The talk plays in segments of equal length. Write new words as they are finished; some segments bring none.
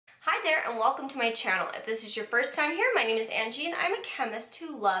there and welcome to my channel. If this is your first time here, my name is Angie and I'm a chemist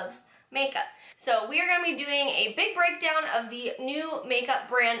who loves makeup. So we are going to be doing a big breakdown of the new makeup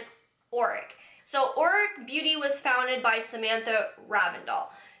brand Auric. So Auric Beauty was founded by Samantha Ravndal.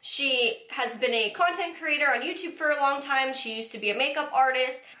 She has been a content creator on YouTube for a long time. She used to be a makeup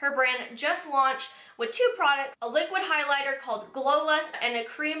artist. Her brand just launched with two products, a liquid highlighter called Glow Lust and a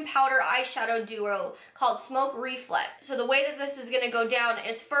cream powder eyeshadow duo called Smoke Reflect. So the way that this is going to go down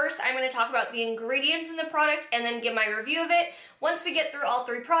is first I'm going to talk about the ingredients in the product and then give my review of it. Once we get through all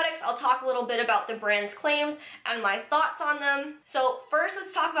three products, I'll talk a little bit about the brand's claims and my thoughts on them. So first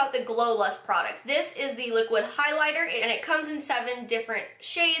let's talk about the Glow Lust product. This is the liquid highlighter and it comes in 7 different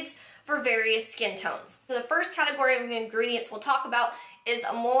shades for various skin tones. So the first category of ingredients we'll talk about is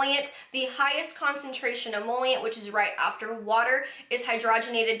emollient. The highest concentration emollient, which is right after water, is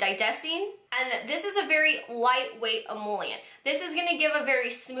hydrogenated didesine. And this is a very lightweight emollient. This is going to give a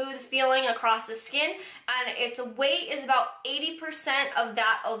very smooth feeling across the skin, and its weight is about 80% of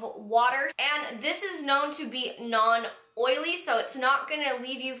that of water. And this is known to be non-oily, so it's not going to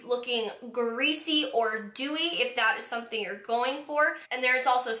leave you looking greasy or dewy if that is something you're going for. And there's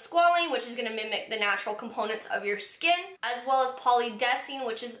also squalane, which is going to mimic the natural components of your skin, as well as polydesine,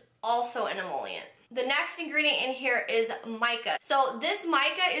 which is also an emollient. The next ingredient in here is mica. So this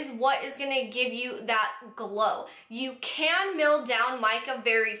mica is what is going to give you that glow. You can mill down mica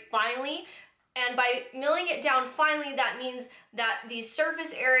very finely, and by milling it down finely, that means that the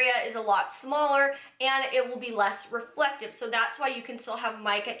surface area is a lot smaller and it will be less reflective. So that's why you can still have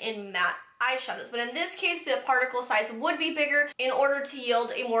mica in matte eyeshadows. But in this case, the particle size would be bigger in order to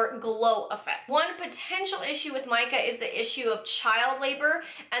yield a more glow effect. One potential issue with mica is the issue of child labor,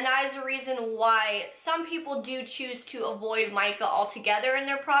 and that is the reason why some people do choose to avoid mica altogether in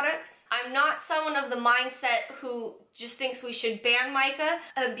their products. I'm not someone of the mindset who just thinks we should ban mica.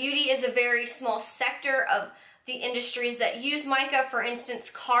 Beauty is a very small sector of the industries that use mica. For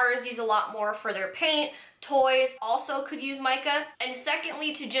instance, cars use a lot more for their paint. Toys also could use mica. And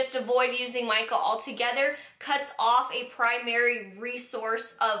secondly, to just avoid using mica altogether cuts off a primary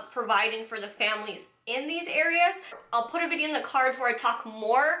resource of providing for the families in these areas. I'll put a video in the cards where I talk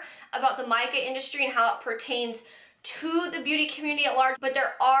more about the mica industry and how it pertains to the beauty community at large, but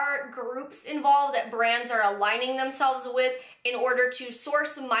there are groups involved that brands are aligning themselves with in order to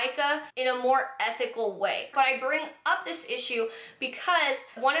source mica in a more ethical way. But I bring up this issue because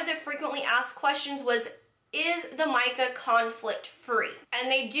one of the frequently asked questions was, is the mica conflict free?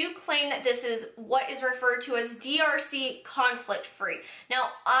 And they do claim that this is what is referred to as DRC conflict free. Now,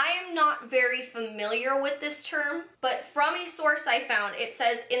 I am not very familiar with this term, but from a source I found, it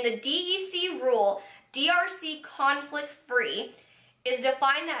says in the DEC rule, DRC conflict free is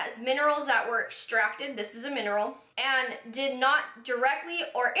defined as minerals that were extracted, this is a mineral, and did not directly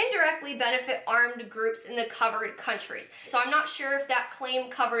or indirectly benefit armed groups in the covered countries. So I'm not sure if that claim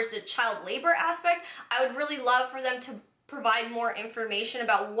covers the child labor aspect. I would really love for them to provide more information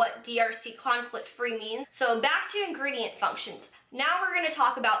about what DRC conflict free means. So back to ingredient functions. Now we're going to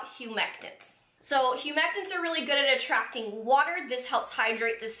talk about humectants. So humectants are really good at attracting water. This helps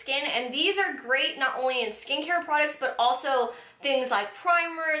hydrate the skin, and these are great not only in skincare products but also things like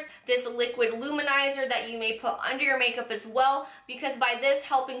primers, this liquid luminizer that you may put under your makeup as well, because by this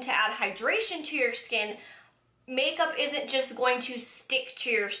helping to add hydration to your skin, makeup isn't just going to stick to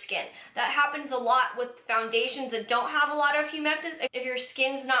your skin. That happens a lot with foundations that don't have a lot of humectants. If your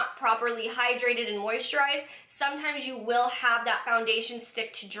skin's not properly hydrated and moisturized, sometimes you will have that foundation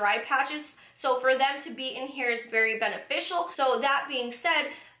stick to dry patches. So for them to be in here is very beneficial. So that being said,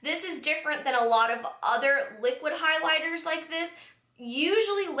 this is different than a lot of other liquid highlighters like this.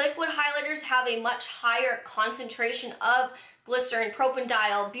 Usually liquid highlighters have a much higher concentration of glycerin,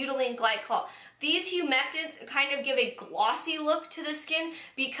 propanediol, butylene glycol. These humectants kind of give a glossy look to the skin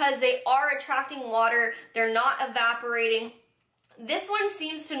because they are attracting water, they're not evaporating. This one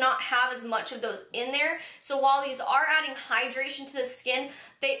seems to not have as much of those in there, so while these are adding hydration to the skin,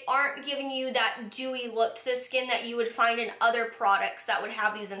 they aren't giving you that dewy look to the skin that you would find in other products that would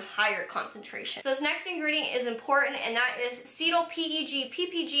have these in higher concentration. So this next ingredient is important, and that is cetyl PEG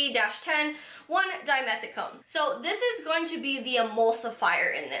PPG-10 1-dimethicone. So this is going to be the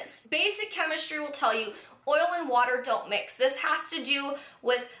emulsifier in this. Basic chemistry will tell you oil and water don't mix. This has to do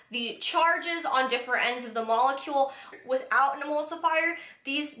with the charges on different ends of the molecule. Without an emulsifier,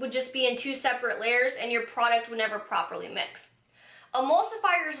 these would just be in 2 separate layers and your product would never properly mix.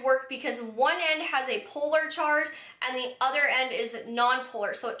 Emulsifiers work because one end has a polar charge and the other end is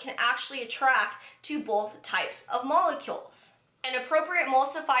non-polar, so it can actually attract to both types of molecules. And appropriate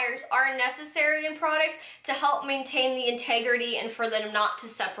emulsifiers are necessary in products to help maintain the integrity and for them not to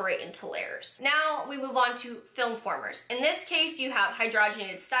separate into layers. Now we move on to film formers. In this case, you have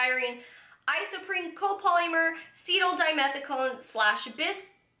hydrogenated styrene, isoprene copolymer, cetyl dimethicone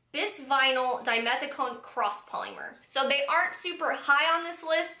 / bisvinyl dimethicone cross polymer. So they aren't super high on this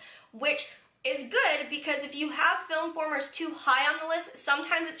list, which is good because if you have film formers too high on the list,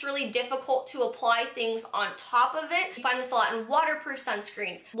 sometimes it's really difficult to apply things on top of it. You find this a lot in waterproof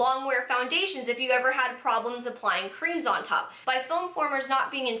sunscreens, long wear foundations if you ever had problems applying creams on top. By film formers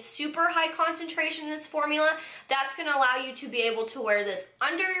not being in super high concentration in this formula, that's going to allow you to be able to wear this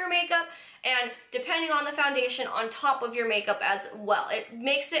under your makeup and depending on the foundation on top of your makeup as well. It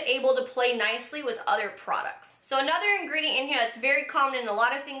makes it able to play nicely with other products. So another ingredient in here that's very common in a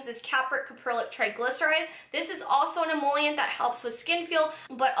lot of things is capric caprylic triglyceride. This is also an emollient that helps with skin feel,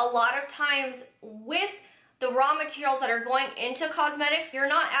 but a lot of times with the raw materials that are going into cosmetics, you're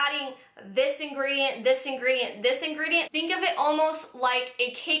not adding this ingredient, this ingredient, this ingredient. Think of it almost like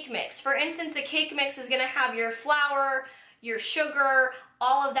a cake mix. For instance, a cake mix is gonna have your flour, your sugar,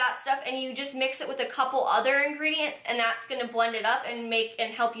 all of that stuff, and you just mix it with a couple other ingredients and that's gonna blend it up and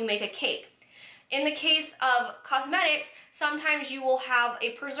help you make a cake. In the case of cosmetics, sometimes you will have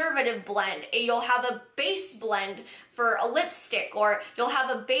a preservative blend, you'll have a base blend for a lipstick, or you'll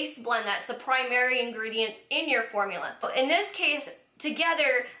have a base blend that's the primary ingredients in your formula. In this case,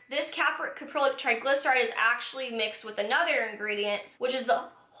 together, this capric caprylic triglyceride is actually mixed with another ingredient, which is the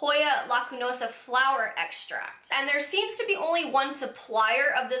Hoya lacunosa flower extract. And there seems to be only one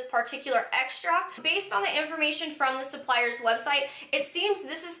supplier of this particular extract. Based on the information from the supplier's website, it seems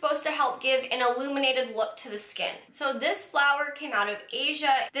this is supposed to help give an illuminated look to the skin. So this flower came out of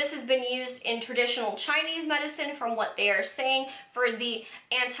Asia. This has been used in traditional Chinese medicine from what they are saying for the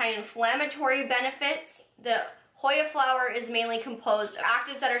anti-inflammatory benefits. The Hoya flower is mainly composed of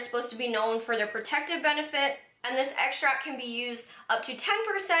actives that are supposed to be known for their protective benefit. And this extract can be used up to 10%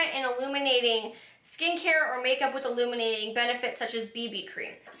 in illuminating skincare or makeup with illuminating benefits such as BB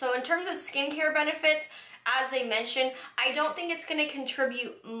cream. So in terms of skincare benefits, as they mentioned, I don't think it's going to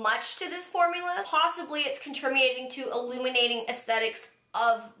contribute much to this formula. Possibly it's contributing to illuminating aesthetics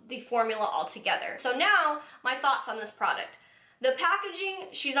of the formula altogether. So now, my thoughts on this product. The packaging,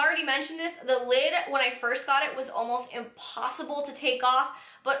 she's already mentioned this, the lid when I first got it was almost impossible to take off,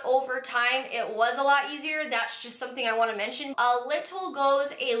 but over time it was a lot easier. That's just something I want to mention. A little goes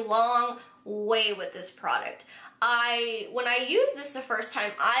a long way with this product. When I used this the first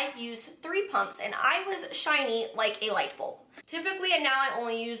time, I used 3 pumps and I was shiny like a light bulb. Typically, now I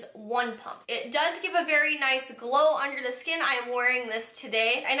only use 1 pump. It does give a very nice glow under the skin. I am wearing this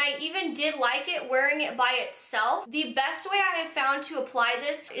today, and I even did like it wearing it by itself. The best way I have found to apply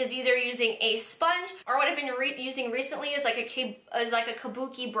this is either using a sponge, or what I've been using recently is like a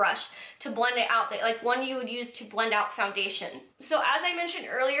kabuki brush to blend it out, like one you would use to blend out foundation. So as I mentioned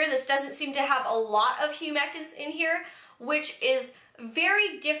earlier, this doesn't seem to have a lot of humectants in here, which is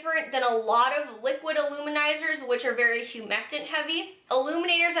very different than a lot of liquid illuminizers, which are very humectant heavy.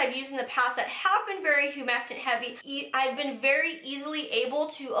 Illuminators I've used in the past that have been very humectant heavy, I've been very easily able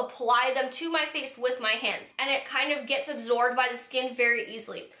to apply them to my face with my hands, and it kind of gets absorbed by the skin very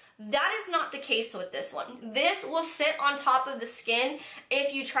easily. That is not the case with this one. This will sit on top of the skin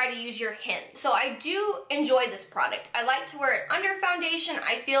if you try to use your hand. So I do enjoy this product. I like to wear it under foundation.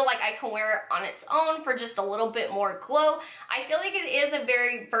 I feel like I can wear it on its own for just a little bit more glow. I feel like it is a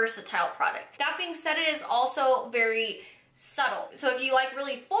very versatile product. That being said, it is also very subtle. So if you like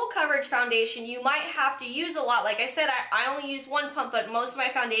really full coverage foundation, you might have to use a lot. Like I said, I only use 1 pump, but most of my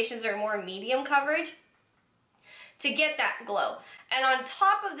foundations are more medium coverage to get that glow. And on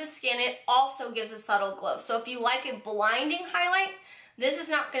top of the skin, it also gives a subtle glow. So if you like a blinding highlight, this is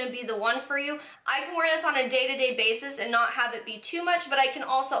not going to be the one for you. I can wear this on a day-to-day basis and not have it be too much, but I can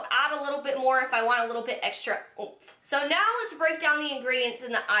also add a little bit more if I want a little bit extra oomph. So now let's break down the ingredients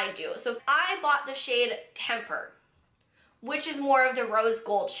in the I Do. So I bought the shade Temper, which is more of the rose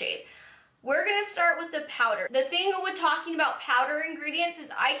gold shade. We're going to start with the powder. The thing with talking about powder ingredients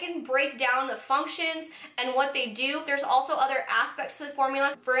is I can break down the functions and what they do. There's also other aspects to the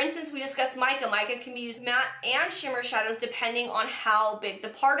formula. For instance, we discussed mica. Mica can be used matte and shimmer shadows depending on how big the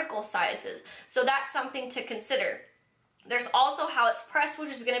particle size is. So that's something to consider. There's also how it's pressed, which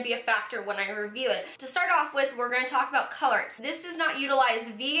is going to be a factor when I review it. To start off with, we're going to talk about colorants. This does not utilize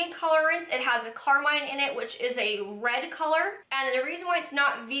vegan colorants. It has a carmine in it, which is a red color. And the reason why it's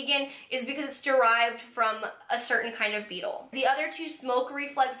not vegan is because it's derived from a certain kind of beetle. The other two, Smoke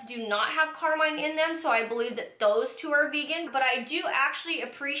Reflex, do not have carmine in them, so I believe that those two are vegan. But I do actually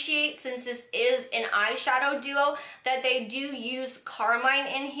appreciate, since this is an eyeshadow duo, that they do use carmine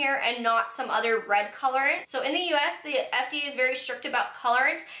in here and not some other red colorant. So in the US, the FDA is very strict about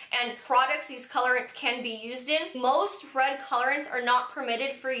colorants and products these colorants can be used in. Most red colorants are not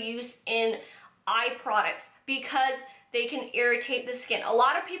permitted for use in eye products because they can irritate the skin. A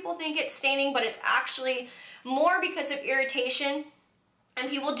lot of people think it's staining, but it's actually more because of irritation, and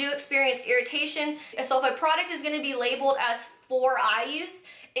people do experience irritation. So if a product is going to be labeled as for eye use,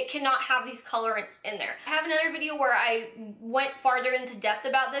 it cannot have these colorants in there. I have another video where I went farther into depth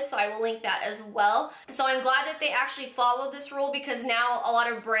about this, so I will link that as well. So I'm glad that they actually followed this rule, because now a lot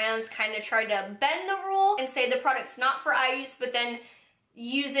of brands kind of try to bend the rule and say the product's not for eye use, but then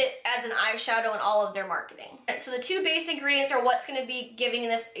use it as an eyeshadow in all of their marketing. So the two base ingredients are what's going to be giving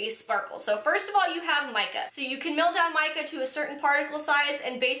this a sparkle. So first of all, you have mica. So you can mill down mica to a certain particle size,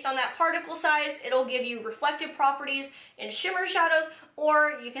 and based on that particle size, it'll give you reflective properties in shimmer shadows,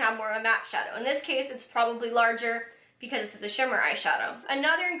 or you can have more of a matte shadow. In this case, it's probably larger because this is a shimmer eyeshadow.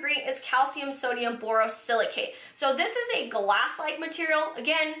 Another ingredient is calcium sodium borosilicate. So this is a glass-like material,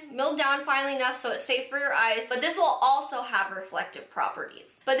 again, milled down finely enough so it's safe for your eyes, but this will also have reflective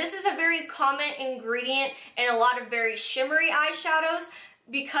properties. But this is a very common ingredient in a lot of very shimmery eyeshadows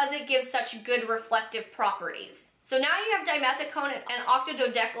because it gives such good reflective properties. So now you have dimethicone and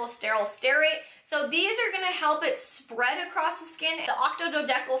octadodecyl steryl stearate. So these are going to help it spread across the skin. The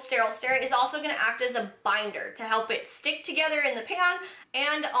octadodecyl steryl stearate is also going to act as a binder to help it stick together in the pan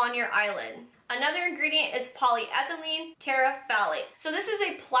and on your eyelid. Another ingredient is polyethylene terephthalate. So this is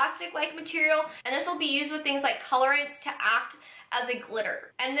a plastic-like material, and this will be used with things like colorants to act as a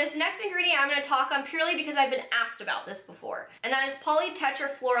glitter. And this next ingredient I'm going to talk on purely because I've been asked about this before, and that is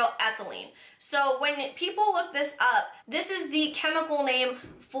polytetrafluoroethylene. So when people look this up, this is the chemical name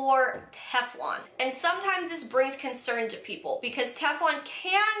for Teflon. And sometimes this brings concern to people because Teflon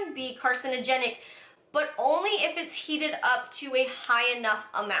can be carcinogenic, but only if it's heated up to a high enough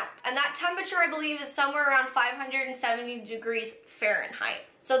amount. And that temperature, I believe, is somewhere around 570 degrees Fahrenheit.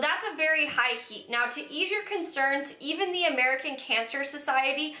 So that's a very high heat. Now, to ease your concerns, even the American Cancer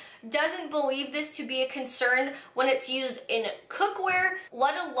Society doesn't believe this to be a concern when it's used in cookware,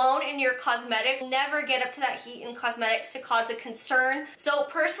 let alone in your cosmetics. Never get up to that heat in cosmetics to cause a concern. So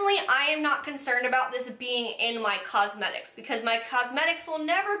personally, I am not concerned about this being in my cosmetics because my cosmetics will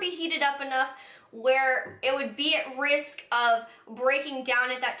never be heated up enough where it would be at risk of breaking down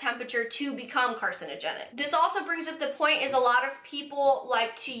at that temperature to become carcinogenic. This also brings up the point is a lot of people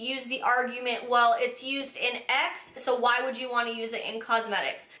like to use the argument, well, it's used in X, so why would you want to use it in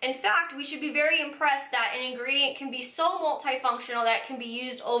cosmetics? In fact, we should be very impressed that an ingredient can be so multifunctional that it can be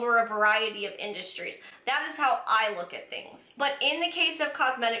used over a variety of industries. That is how I look at things. But in the case of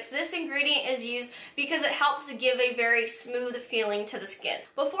cosmetics, this ingredient is used because it helps to give a very smooth feeling to the skin.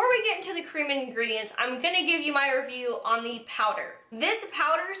 Before we get into the cream ingredients, I'm going to give you my review on the powder. This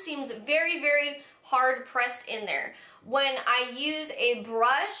powder seems very, very hard pressed in there. When I use a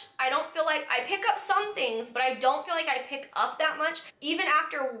brush, I don't feel like I pick up some things, but I don't feel like I pick up that much. Even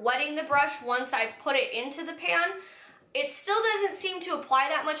after wetting the brush once I've put it into the pan, it still doesn't seem to apply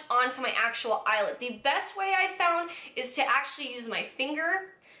that much onto my actual eyelid. The best way I found is to actually use my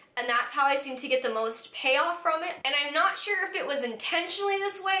finger, and that's how I seem to get the most payoff from it. And I'm not sure if it was intentionally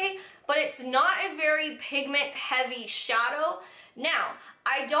this way, but it's not a very pigment heavy shadow. Now,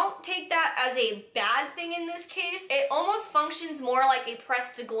 I don't take that as a bad thing in this case. It almost functions more like a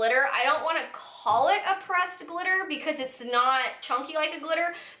pressed glitter. I don't want to call it a pressed glitter because it's not chunky like a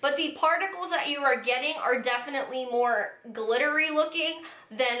glitter, but the particles that you are getting are definitely more glittery looking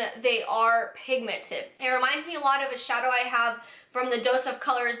than they are pigmented. It reminds me a lot of a shadow I have from the Dose of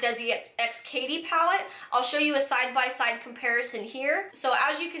Colors Desi X Katie palette. I'll show you a side-by-side comparison here. So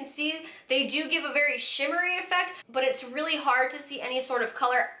as you can see, they do give a very shimmery effect, but it's really hard to see any sort of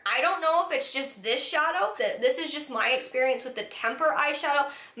color. I don't know if it's just this shadow. This is just my experience with the Temper eyeshadow.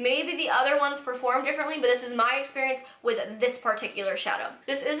 Maybe the other ones perform differently, but this is my experience with this particular shadow.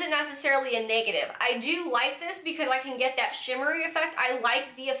 This isn't necessarily a negative. I do like this because I can get that shimmery effect. I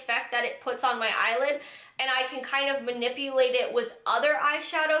like the effect that it puts on my eyelid, and I can kind of manipulate it with other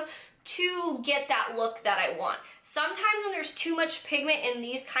eyeshadows to get that look that I want. Sometimes when there's too much pigment in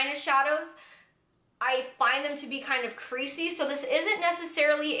these kind of shadows, I find them to be kind of creasy, so this isn't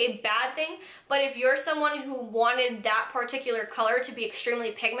necessarily a bad thing, but if you're someone who wanted that particular color to be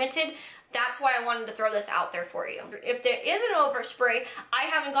extremely pigmented, that's why I wanted to throw this out there for you. If there is an overspray, I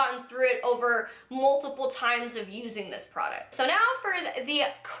haven't gotten through it over multiple times of using this product. So now for the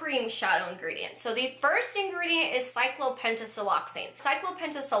cream shadow ingredients. So the first ingredient is cyclopentasiloxane.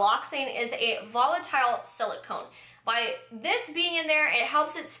 Cyclopentasiloxane is a volatile silicone. By this being in there, it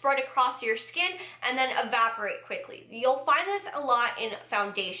helps it spread across your skin and then evaporate quickly. You'll find this a lot in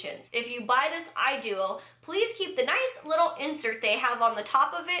foundations. If you buy this eye duo, please keep the nice little insert they have on the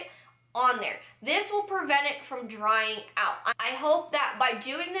top of it on there. This will prevent it from drying out. I hope that by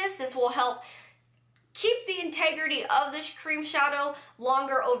doing this, this will help keep the integrity of this cream shadow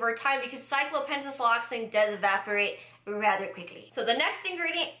longer over time, because cyclopentasiloxane does evaporate rather quickly. So the next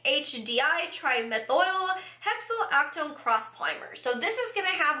ingredient, HDI trimethyl hexylactone cross primer. So this is going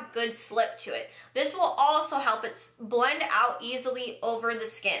to have good slip to it. This will also help it blend out easily over the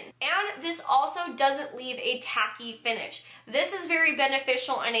skin. And this also doesn't leave a tacky finish. This is very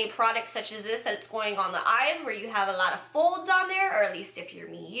beneficial in a product such as this, that it's going on the eyes where you have a lot of folds on there, or at least if you're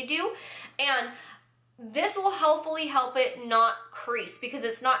me, you do. And this will hopefully help it not crease because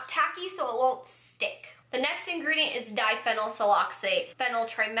it's not tacky, so it won't stick. The next ingredient is diphenylsiloxate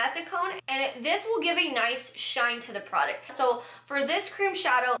phenyltrimethicone, and this will give a nice shine to the product. So for this cream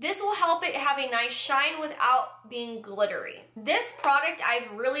shadow, this will help it have a nice shine without being glittery. This product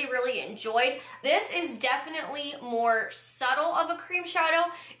I've really enjoyed. This is definitely more subtle of a cream shadow.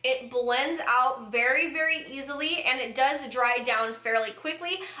 It blends out very easily, and it does dry down fairly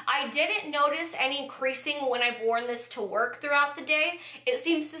quickly. I didn't notice any creasing when I've worn this to work throughout the day. It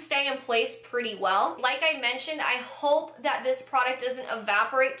seems to stay in place pretty well. Like I mentioned, I hope that this product doesn't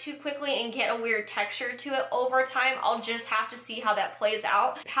evaporate too quickly and get a weird texture to it over time. I'll just have to see how that plays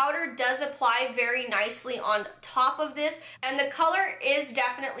out. Powder does apply very nicely on top of this, and the color is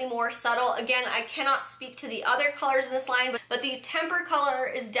definitely more subtle. Again, I cannot speak to the other colors in this line, but the temper color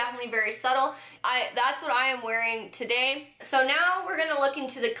is definitely very subtle. That's what I am wearing today. So now we're gonna look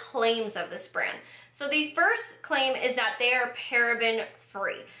into the claims of this brand. So the first claim is that they are paraben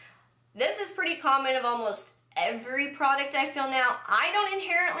free. This is pretty common of almost every product I feel now. I don't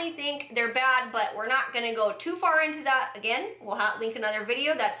inherently think they're bad, but we're not gonna go too far into that. Again, we'll link another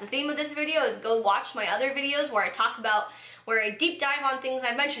video. That's the theme of this video, is go watch my other videos where I talk about, where I deep dive on things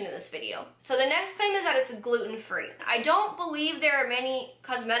I mentioned in this video. So the next claim is that it's gluten-free. I don't believe there are many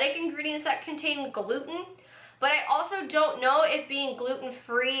cosmetic ingredients that contain gluten, but I also don't know if being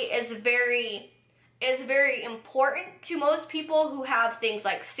gluten-free is very important to most people who have things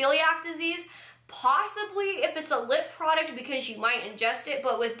like celiac disease. Possibly if it's a lip product because you might ingest it,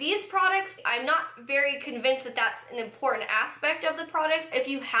 but with these products, I'm not very convinced that that's an important aspect of the products. If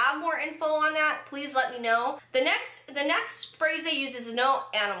you have more info on that, please let me know. The next phrase they use is no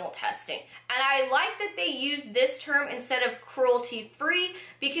animal testing. And I like that they use this term instead of cruelty-free,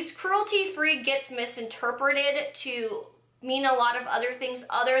 because cruelty-free gets misinterpreted to mean a lot of other things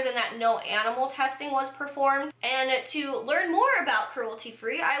other than that no animal testing was performed. And to learn more about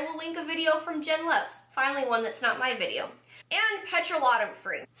cruelty-free, I will link a video from Jen Loves, finally one that's not my video. And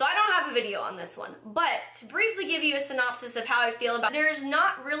petrolatum-free. So I don't have a video on this one, but to briefly give you a synopsis of how I feel about it, there is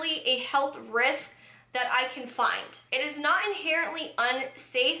not really a health risk that I can find. It is not inherently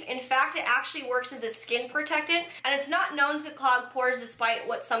unsafe. In fact, it actually works as a skin protectant, and it's not known to clog pores despite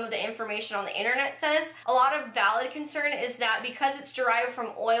what some of the information on the internet says. A lot of valid concern is that because it's derived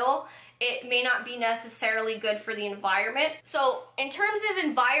from oil, it may not be necessarily good for the environment. So in terms of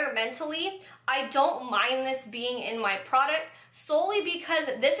environmentally, I don't mind this being in my product, solely because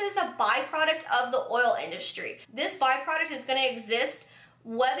this is a byproduct of the oil industry. This byproduct is gonna exist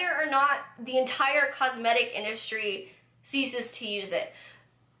whether or not the entire cosmetic industry ceases to use it.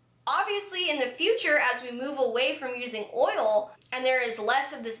 Obviously, in the future, as we move away from using oil and there is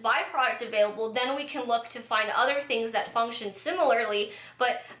less of this byproduct available, then we can look to find other things that function similarly,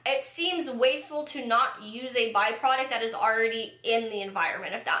 but it seems wasteful to not use a byproduct that is already in the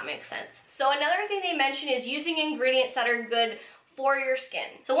environment, if that makes sense. So another thing they mention is using ingredients that are good for your skin.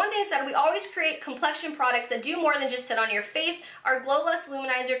 So one thing is that we always create complexion products that do more than just sit on your face. Our Glowless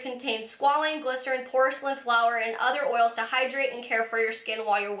Luminizer contains squalane, glycerin, porcelain flour, and other oils to hydrate and care for your skin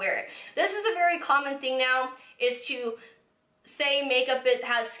while you wear it. This is a very common thing now, is to say makeup it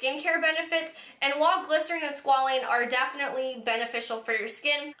has skincare benefits, and while glycerin and squalane are definitely beneficial for your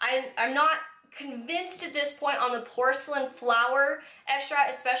skin, I'm not convinced at this point on the porcelain flour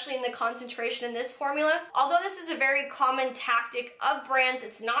extract, especially in the concentration in this formula. Although this is a very common tactic of brands,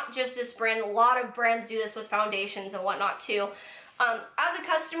 it's not just this brand. A lot of brands do this with foundations and whatnot too. As a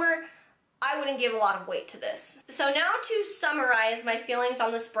customer, I wouldn't give a lot of weight to this. So now to summarize my feelings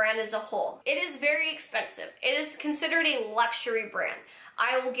on this brand as a whole. It is very expensive. It is considered a luxury brand.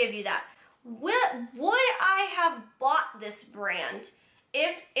 I will give you that. Would I have bought this brand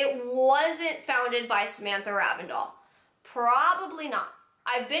if it wasn't founded by Samantha Ravindal? Probably not.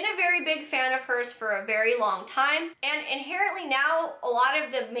 I've been a very big fan of hers for a very long time, and inherently now a lot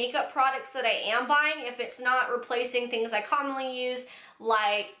of the makeup products that I am buying, if it's not replacing things I commonly use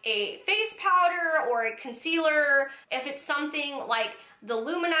like a face powder or a concealer, if it's something like the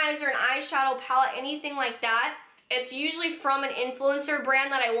Luminizer, an eyeshadow palette, anything like that, it's usually from an influencer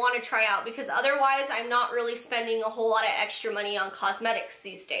brand that I want to try out, because otherwise I'm not really spending a whole lot of extra money on cosmetics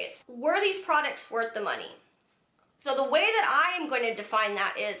these days. Were these products worth the money? So the way that I am going to define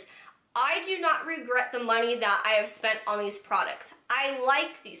that is, I do not regret the money that I have spent on these products. I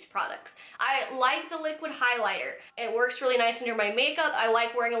like these products. I like the liquid highlighter. It works really nice under my makeup. I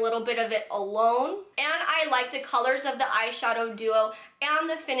like wearing a little bit of it alone. And I like the colors of the eyeshadow duo and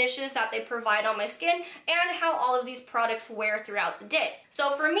the finishes that they provide on my skin and how all of these products wear throughout the day.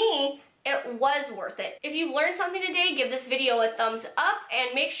 So for me, it was worth it. If you've learned something today, give this video a thumbs up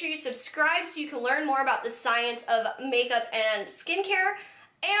and make sure you subscribe so you can learn more about the science of makeup and skincare.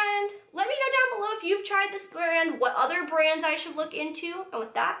 And let me know down below if you've tried this brand, what other brands I should look into. And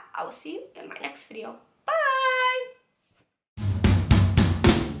with that, I will see you in my next video.